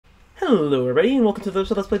Hello everybody, and welcome to the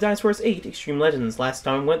Let's Play Dynasty 8 Extreme Legends. Last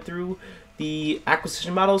time we went through the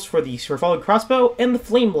acquisition battles for the revolving crossbow and the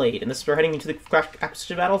flame blade, and this is we're heading into the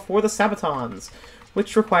acquisition battle for the sabatons,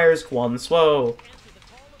 which requires one slow.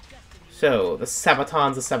 So, the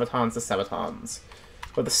sabatons.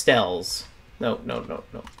 Or the stels. No.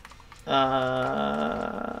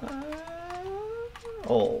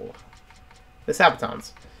 The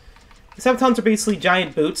sabatons. The sabatons are basically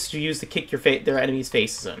giant boots you use to kick their enemies'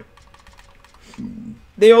 faces in.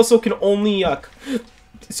 They also can only,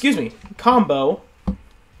 combo.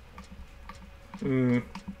 You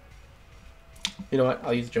know what?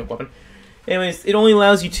 I'll use a joke weapon. Anyways, it only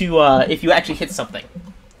allows you to, if you actually hit something.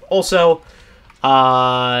 Also,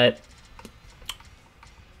 I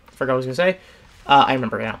forgot what I was going to say. I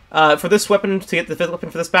remember now. For this weapon, to get the fifth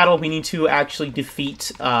weapon for this battle, we need to actually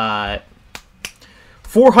defeat, 400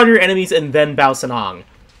 enemies and then Bao Sanong.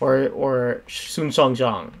 Or Sun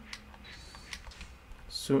Songjiang.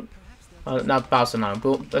 Not Bao Sanong,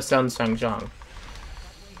 but Sun Songjiang.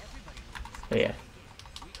 But yeah.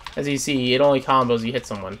 As you see, it only combos you hit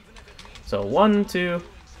someone. So, 1, 2...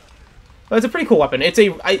 Well, it's a pretty cool weapon. It's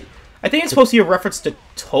a... I think it's supposed to be a reference to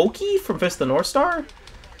Toki from Fist of the North Star?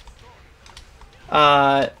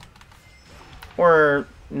 Or...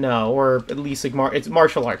 No, or at least, like, it's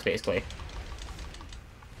martial arts, basically.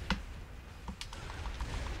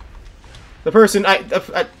 The person...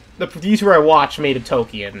 the YouTuber I watched made a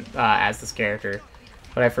Tokian as this character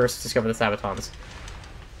when I first discovered the sabatons.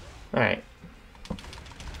 Alright.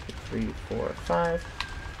 3, 4, 5.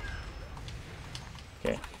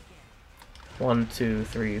 Okay. 1, 2,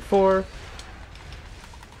 3, 4.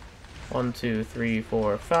 1, 2, 3,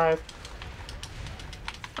 4, 5.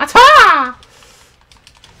 Ata!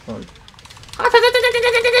 1.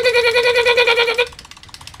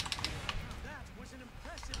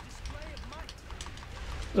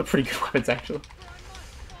 Those are pretty good weapons, actually.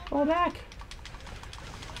 Fall back.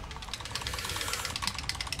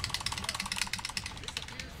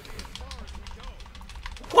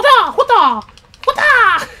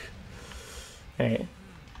 Hey,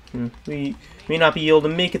 we may not be able to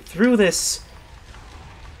make it through this.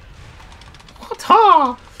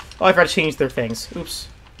 Oh, I forgot to change their things. Oops.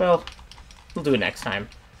 Well, we'll do it next time.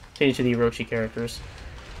 Change to the Orochi characters.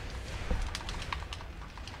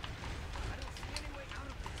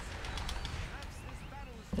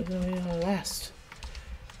 Last.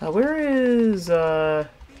 Where is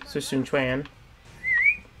Susun Chuan?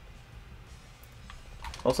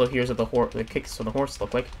 Also, here's what the kicks on the horse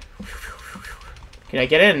look like. Can I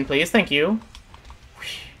get in, please? Thank you.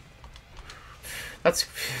 That's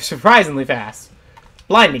surprisingly fast.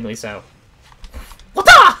 Blindingly so.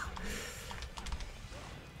 Wata!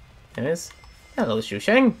 Anyways, hello, Xu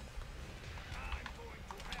Sheng.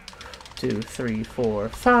 2, 3, 4,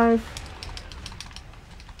 5.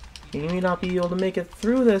 You may not be able to make it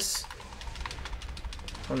through this.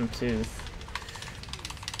 1, 2.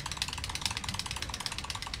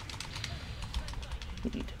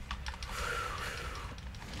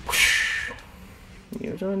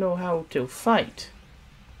 You don't know how to fight.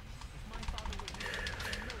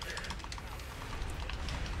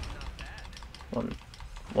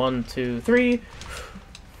 1, 2, 3.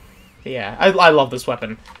 Yeah, I love this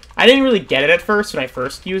weapon. I didn't really get it at first when I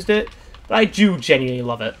first used it, but I do genuinely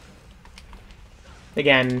love it.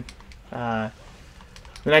 Again, the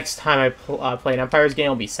next time I play an Empires game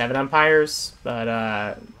will be 7 Empires, but,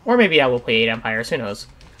 or maybe I will play 8 Empires, who knows.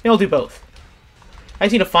 Maybe I'll do both. I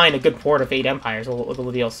just need to find a good port of 8 Empires with the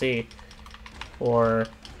DLC. Or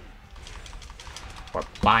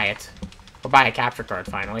buy it. Or buy a capture card,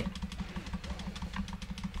 finally.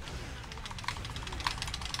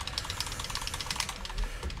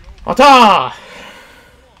 Wata!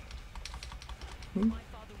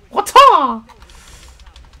 Wata!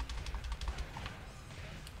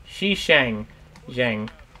 Shi Sheng. Zheng.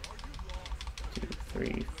 2,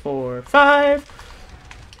 3, 4, 5.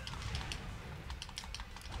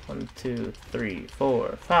 1, 2, 3,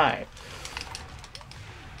 4, 5.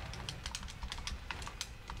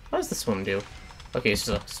 What does this one do? Okay, it's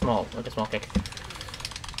just a small kick.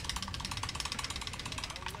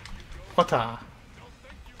 Wata.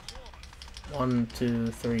 1, 2,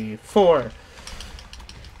 3, 4.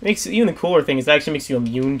 Makes even the cooler thing is it actually makes you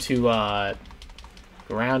immune to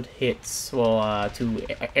ground hits. Well, to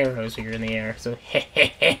arrows when you're in the air. So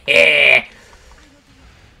hehehehe.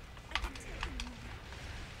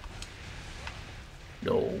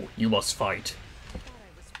 No, you must fight.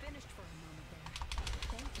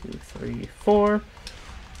 2, 3, 4.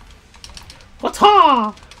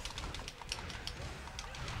 Wata!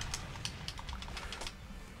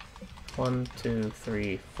 1, 2,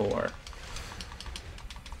 3, 4.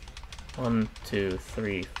 1, 2,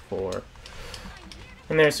 3, 4.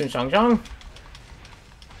 And there's Sun Changzhang.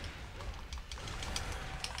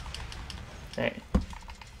 Alright.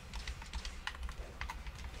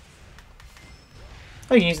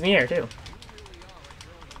 Oh, you can use it in the air, too.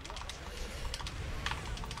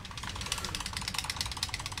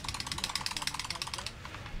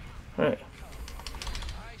 Alright.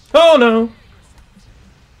 Oh, no!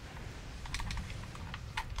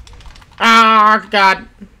 Ah, God!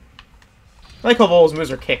 I like how all his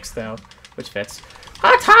moves are kicks, though, which fits.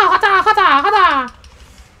 Hata! Hata! Hata! Hata!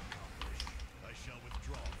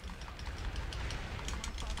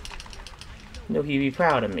 No, he'd be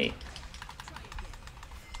proud of me.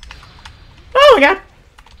 Oh my God!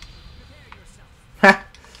 Ha!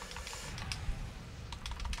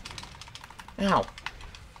 Ow.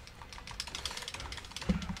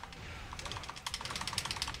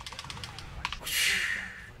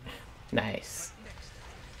 Nice.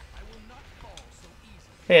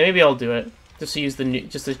 Hey, maybe I'll do it. Just to use the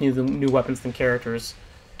new weapons and characters.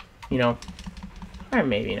 You know. Or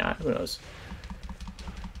maybe not. Who knows?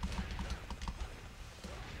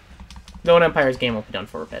 No one Empire's game will be done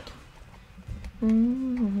for a bit.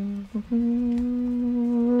 Come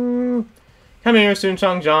here, Sun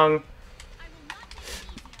Changzhang.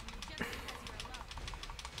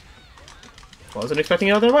 Wasn't expecting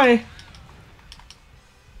the other way.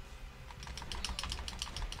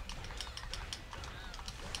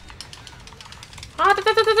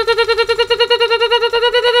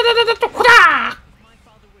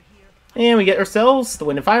 And we get ourselves the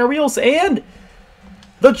Wind and Fire Wheels and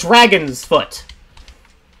the Dragon's Foot.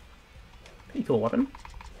 Pretty cool weapon.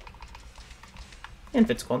 And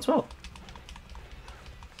fits Guan well.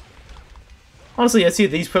 Honestly, I see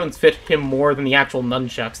these weapons fit him more than the actual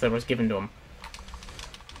nunchucks that was given to him.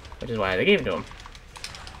 Which is why they gave it to him.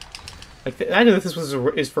 Like, I knew if this was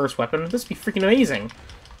his first weapon, this would be freaking amazing.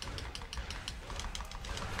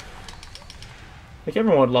 Like,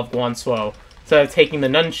 everyone would love Guan Suo. Instead of taking the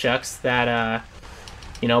nunchucks that,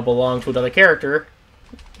 you know, belong to another character.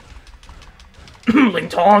 Ling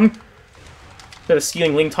Tong! Instead of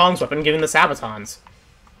stealing Ling Tong's weapon, giving the Sabatons.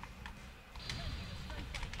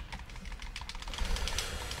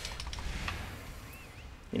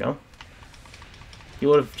 You know? He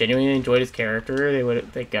would have genuinely enjoyed his character. They would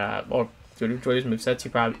have, like, or he would have enjoyed his movesets.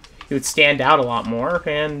 He would stand out a lot more,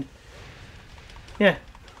 and yeah.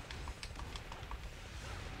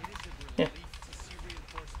 Yeah.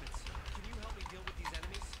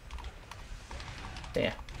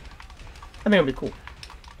 Yeah. I think it'll be cool.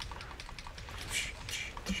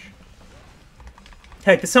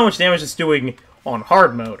 Heck, that's how much damage it's doing on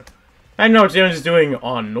hard mode. I know how much damage it's doing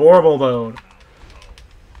on normal mode.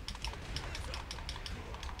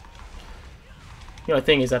 The only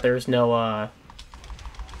thing is that there's no,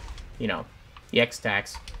 you know, EX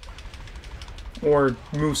stacks. Or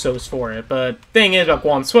Musos for it. But the thing is about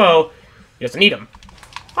Guan Suo, he doesn't need them.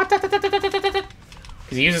 Because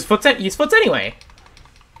he uses foots anyway.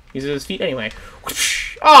 He uses his feet anyway.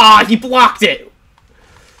 Ah, he blocked it!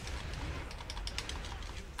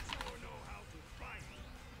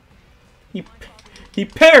 He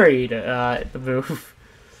parried the move.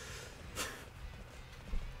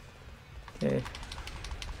 Okay.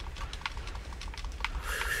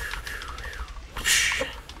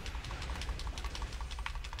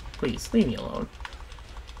 Please, leave me alone.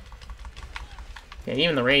 Yeah,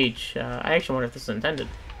 even the rage, I actually wonder if this is intended.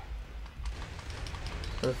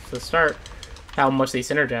 For the start, how much they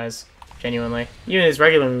synergize, genuinely. Even his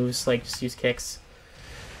regular moves, like, just use kicks.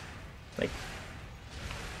 Like,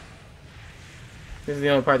 this is the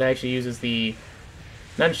only part that actually uses the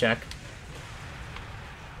nunchuck.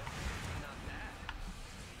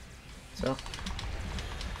 So.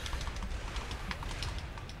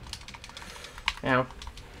 Ow.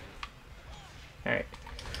 Alright.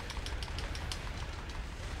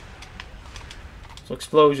 So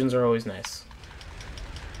explosions are always nice.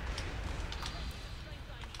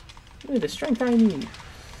 Ooh, the strength I need.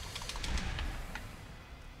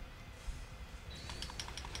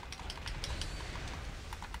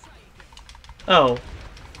 Oh.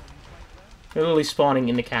 They're literally spawning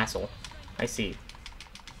in the castle. I see.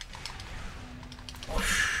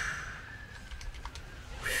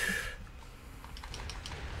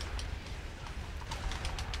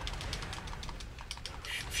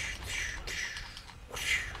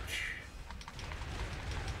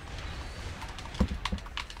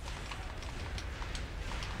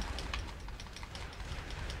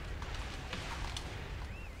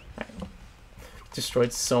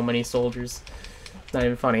 Destroyed so many soldiers. Not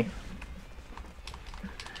even funny.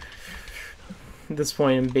 this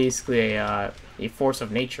point, I'm basically a force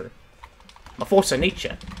of nature. A force of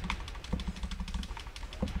nature.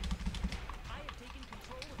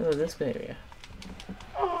 Oh, this area.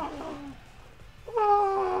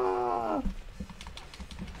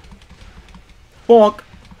 Bonk!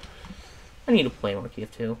 I need to play more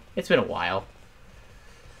TF2. It's been a while.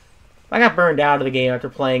 I got burned out of the game after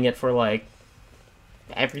playing it for, like,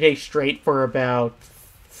 every day straight for about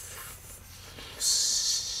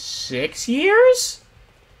 6 years?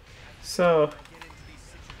 So,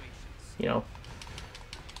 you know.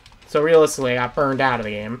 So realistically, I got burned out of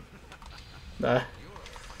the game.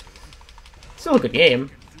 Still a good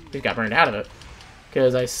game. Just got burned out of it.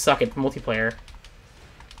 Because I suck at multiplayer.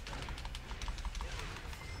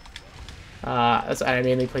 I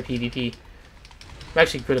mainly play PvP. I'm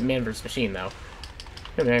actually good at man vs. machine, though.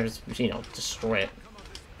 Man vs. machine, I'll destroy it.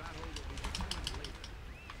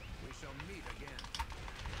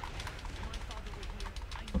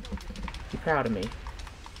 Be proud of me.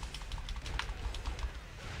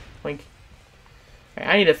 Wink.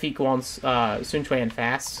 I need to defeat Sun Quan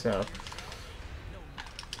fast, so...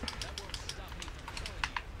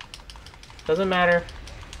 Doesn't matter.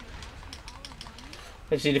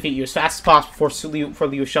 I just need to defeat you as fast as possible before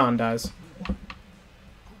Liu Shan does.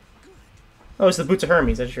 Oh, it's the Boots of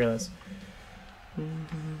Hermes, I just realized. And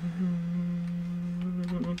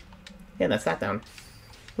that's that down.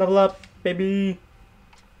 Level up, baby!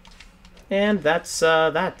 And that's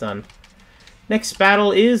that done. Next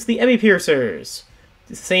battle is the Emmy Piercers.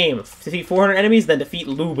 The same. Defeat 400 enemies, then defeat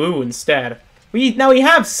Lu Bu instead. Now we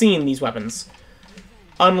have seen these weapons.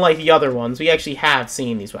 Unlike the other ones, we actually have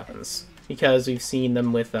seen these weapons. Because we've seen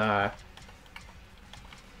them with, There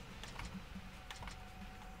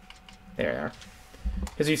they are.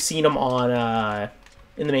 Because we've seen them on,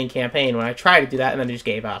 in the main campaign when I tried to do that and then I just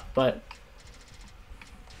gave up. But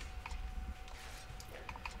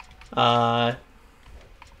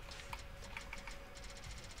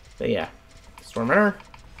yeah. Stormrunner.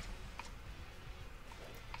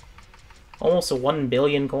 Almost 1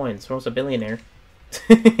 billion coins. Almost a billionaire.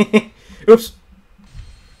 Oops.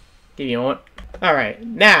 Give me a moment. Alright,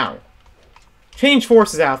 now. Change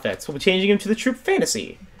Forces outfits. We'll be changing him to the Troop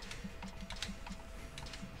Fantasy.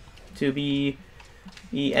 To be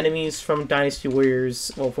the enemies from Dynasty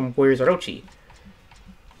Warriors, well, from Warriors Orochi.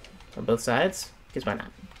 On both sides. Because why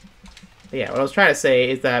not? But yeah, what I was trying to say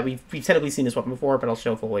is that we've technically seen this weapon before, but I'll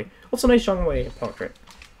show fully. Also, nice Xiongwei portrait.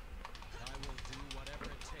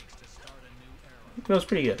 It was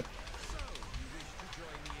pretty good.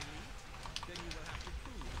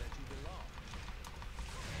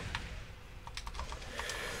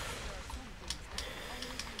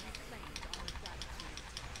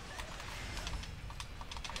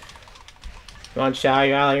 Come on, Xiao,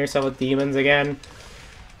 you ally yourself with demons again.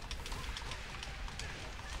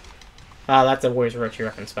 That's a Warriors Orochi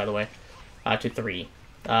reference, by the way. To 3.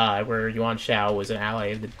 Where Yuan Shao was an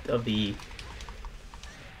ally of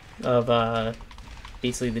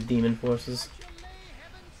basically the demon forces.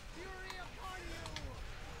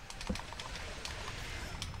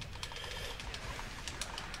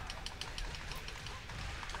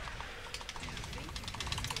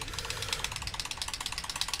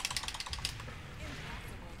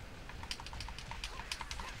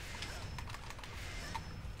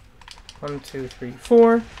 One, two, three,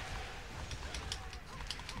 four.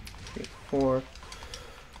 3, 4.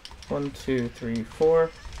 1, 2, 3,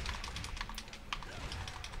 4.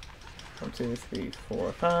 1, 2, 3,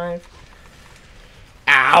 4, 5.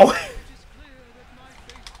 Ow!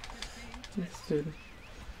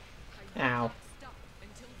 Ow.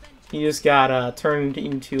 He just got turned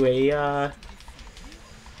into a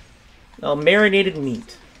marinated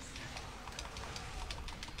meat.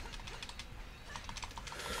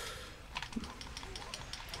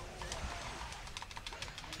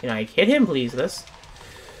 Can I hit him, please? This.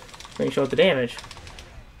 Let me show the damage.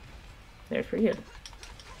 That's pretty good.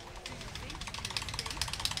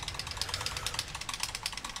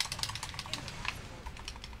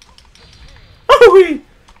 Oh!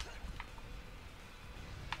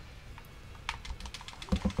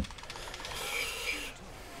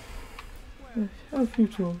 How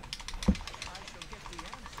futile.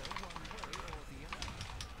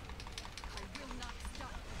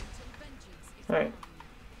 Alright.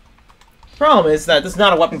 Problem is that this is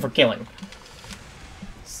not a weapon for killing.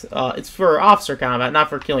 It's for officer combat, not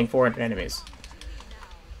for killing 400 enemies.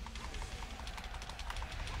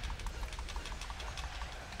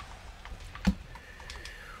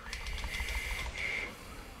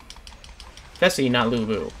 Especially not Lu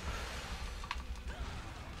Bu.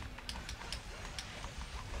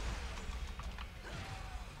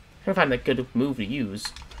 trying to find a good move to use.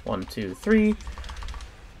 1, 2, 3.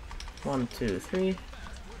 1, 2, 3.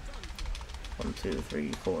 1, 2,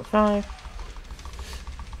 3, 4, 5.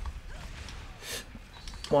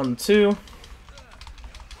 1, 2.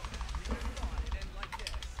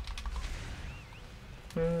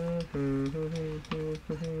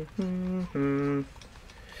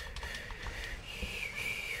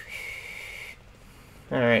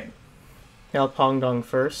 Alright. I'll Pong Dong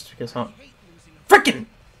first, because frickin'!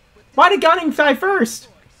 Why did Ganing die first?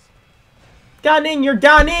 Ganing, you're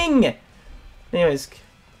Ganing! Anyways,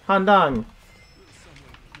 Handong.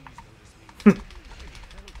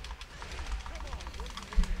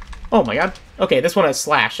 Oh my god. Okay, this one has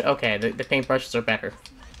slash. Okay, the paintbrushes are better.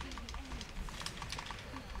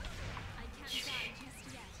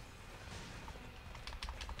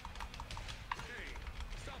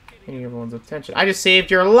 Getting everyone's attention. I just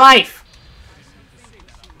saved your life!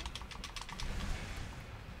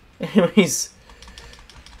 Anyways.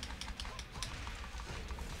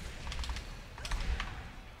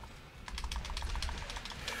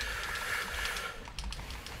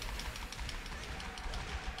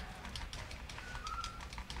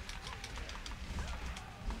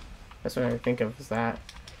 That's what I think of is that.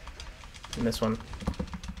 And this one.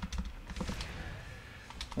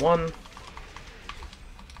 1,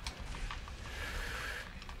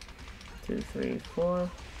 2, 3, 4.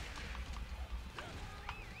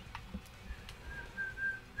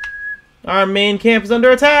 Our main camp is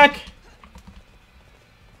under attack!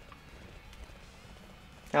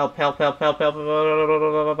 Help, help, help, help, help.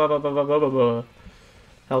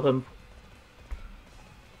 Help him.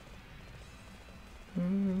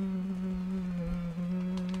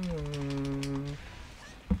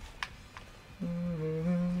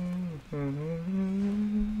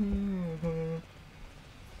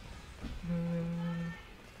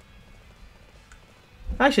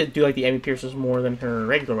 I should do like the Emmy Piercers more than her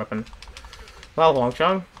regular weapon. Wow,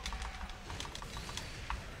 Longchong.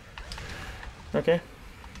 Okay.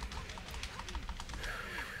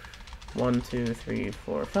 1, 2, 3,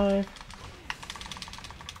 4, 5.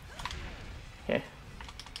 Okay.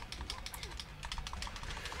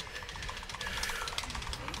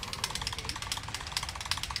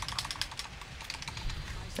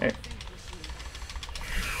 Alright.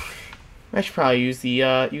 I should probably use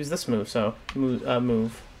the use this move. So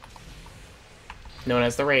move known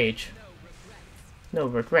as the Rage. No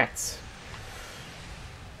regrets.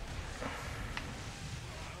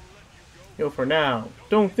 Go for now.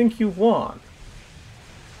 Don't think you won.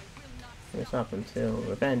 It's up until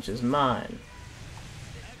revenge is mine.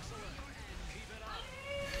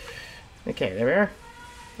 Okay, there we are.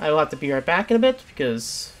 I will have to be right back in a bit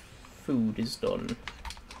because food is done.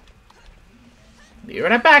 Be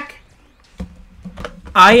right back.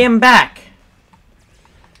 I am back.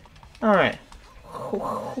 Alright.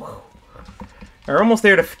 We're almost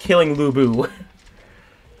there to killing Lubu.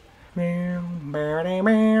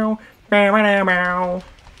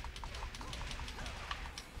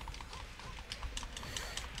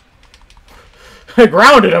 I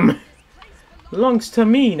grounded him. Belongs to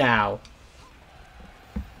me now.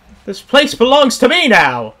 This place belongs to me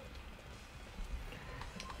now.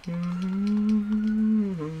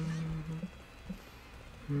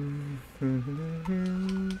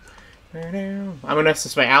 I'm gonna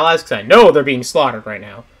assist my allies because I know they're being slaughtered right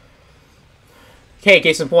now. Okay,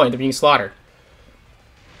 case in point, they're being slaughtered.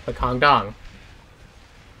 Like Hong Dong.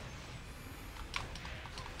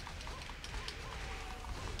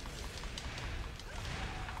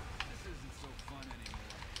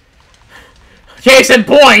 Case in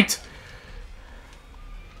point!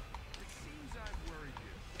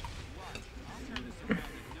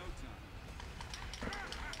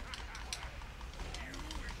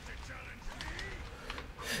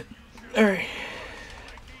 Alright.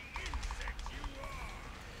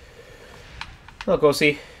 I'll go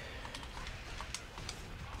see.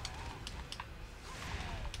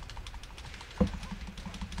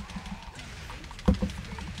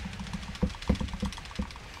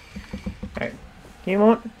 Alright. You know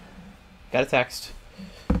what? Got a text.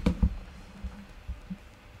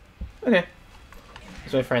 Okay.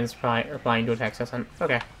 So my friend's replying to a text I sent.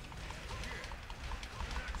 Okay.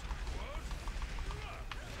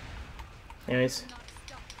 Anyways.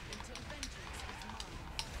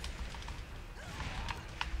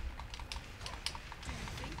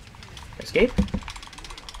 Escape?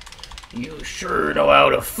 You sure know how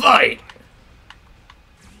to fight!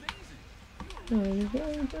 Oh, you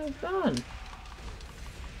guys are done.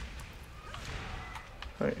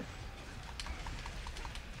 Right.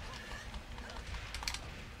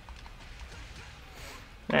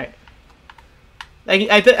 Alright.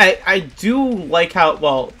 I do like how,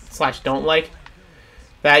 well, slash don't like,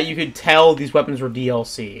 that you could tell these weapons were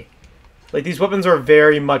DLC. Like, these weapons are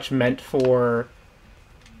very much meant for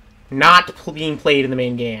not being played in the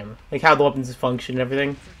main game. Like, how the weapons function and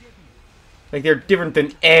everything. Like, they're different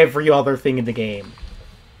than every other thing in the game.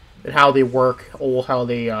 And how they work, or how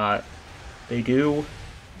they do.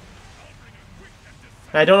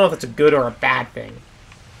 And I don't know if it's a good or a bad thing.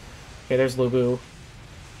 Okay, there's Lubu.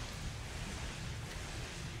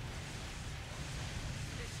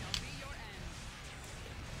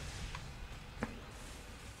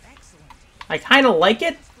 I kind of like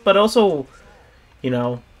it, but also, you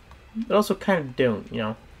know, but also kind of don't, you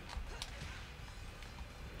know.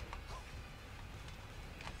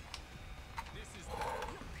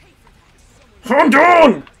 I'm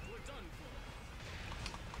done!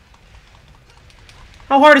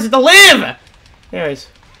 How hard is it to live? Anyways.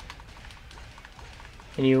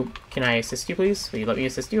 Can I assist you, please? Will you let me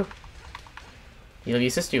assist you? Will you let me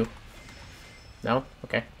assist you? No?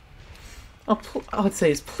 Okay. All I'd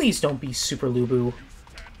say is, please don't be Super Lubu.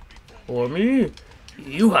 For me?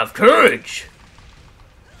 You have courage!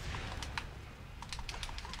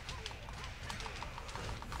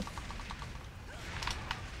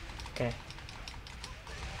 Okay.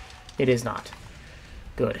 It is not.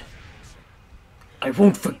 Good. I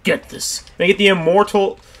won't forget this. Make it the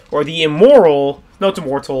immortal, or the immoral, no, it's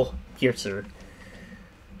immortal, piercer.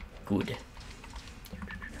 Good.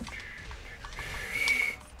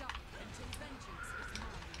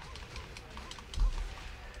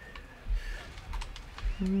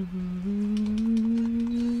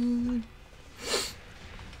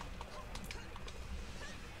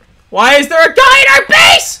 Why is there a guy in our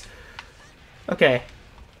base? Okay.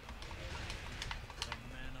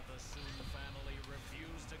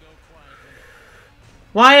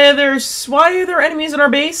 Why are there enemies in our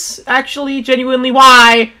base? Actually, genuinely,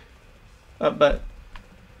 why? But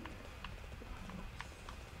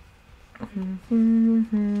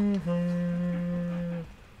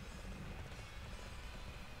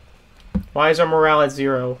why is our morale at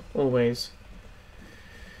 0 always?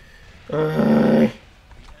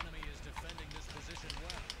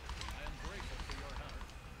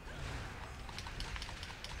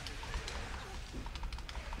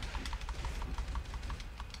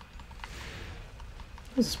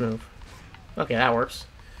 What's this move? Okay, that works.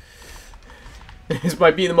 This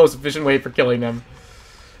might be the most efficient way for killing them.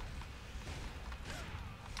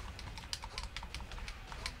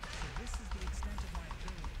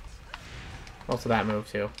 Also that move,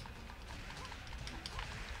 too.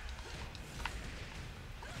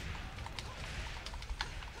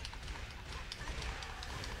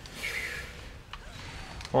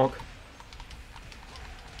 Honk.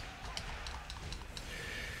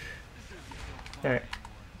 Alright.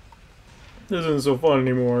 This isn't so fun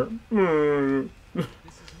anymore.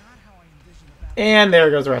 And there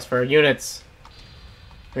goes the rest for our units.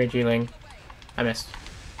 Great G-Ling. I missed.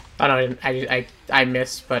 Oh no, I didn't. I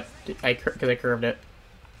missed, but because I curved it.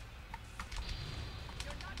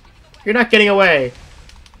 You're not getting away.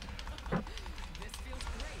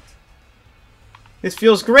 This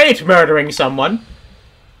feels great, murdering someone.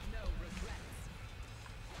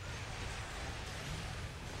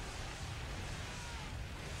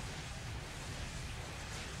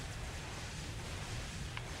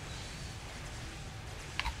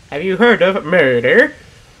 Have you heard of murder?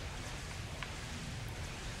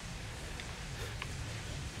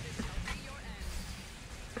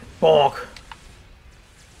 Bonk.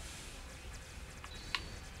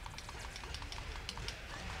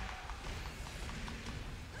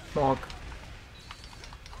 Bonk.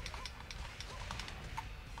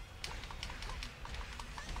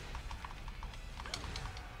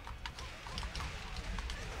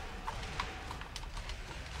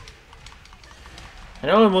 I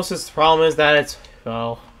know most of this problem is that it's,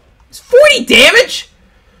 well, it's 40 damage?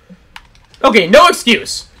 Okay, no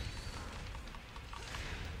excuse.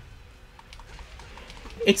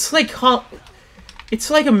 It's like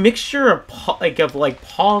a mixture of not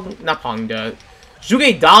Pongda,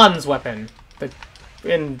 Zhuge Dan's weapon,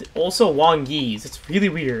 and also Wang Yi's. It's really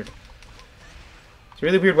weird. It's a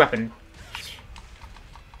really weird weapon.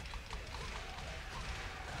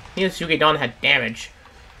 I think Zhuge Dan had damage.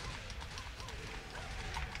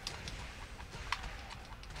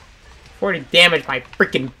 40 damage, my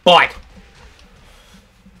freaking butt!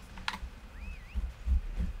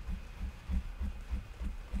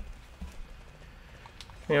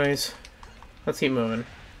 Anyways, let's keep moving.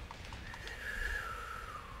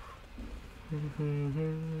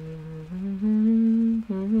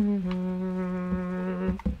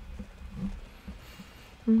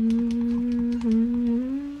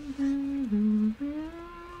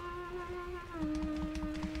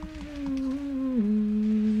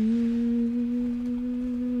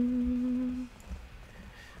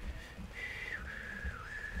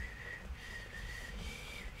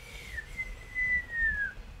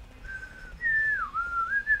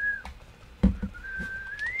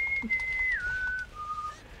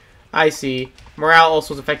 I see. Morale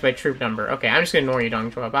also is affected by troop number. Okay, I'm just gonna ignore you,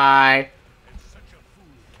 Dongchua. Bye.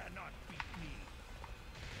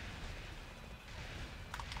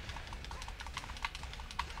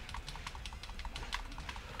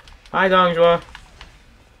 Hi, Dongjua.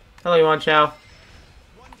 Hello, Yuan Chao.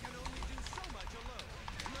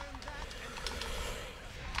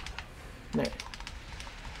 There.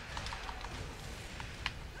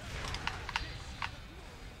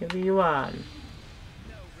 The Yuan.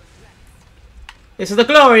 This is the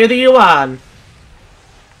glory of the Yuan.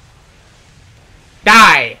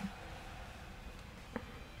 Die!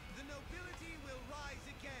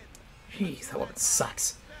 Jeez, that woman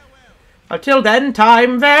sucks. Until then,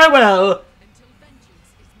 time farewell!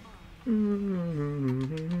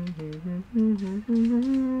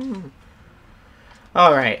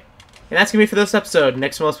 Alright. And that's gonna be for this episode.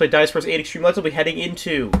 Next time, let's play Dynasty vs. 8 Xtreme. We'll be heading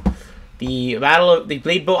into the battle of the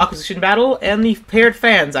Blade Bow acquisition battle and the Paired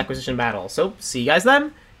Fans acquisition battle. So, see you guys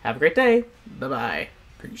then. Have a great day. Bye-bye.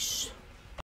 Peace.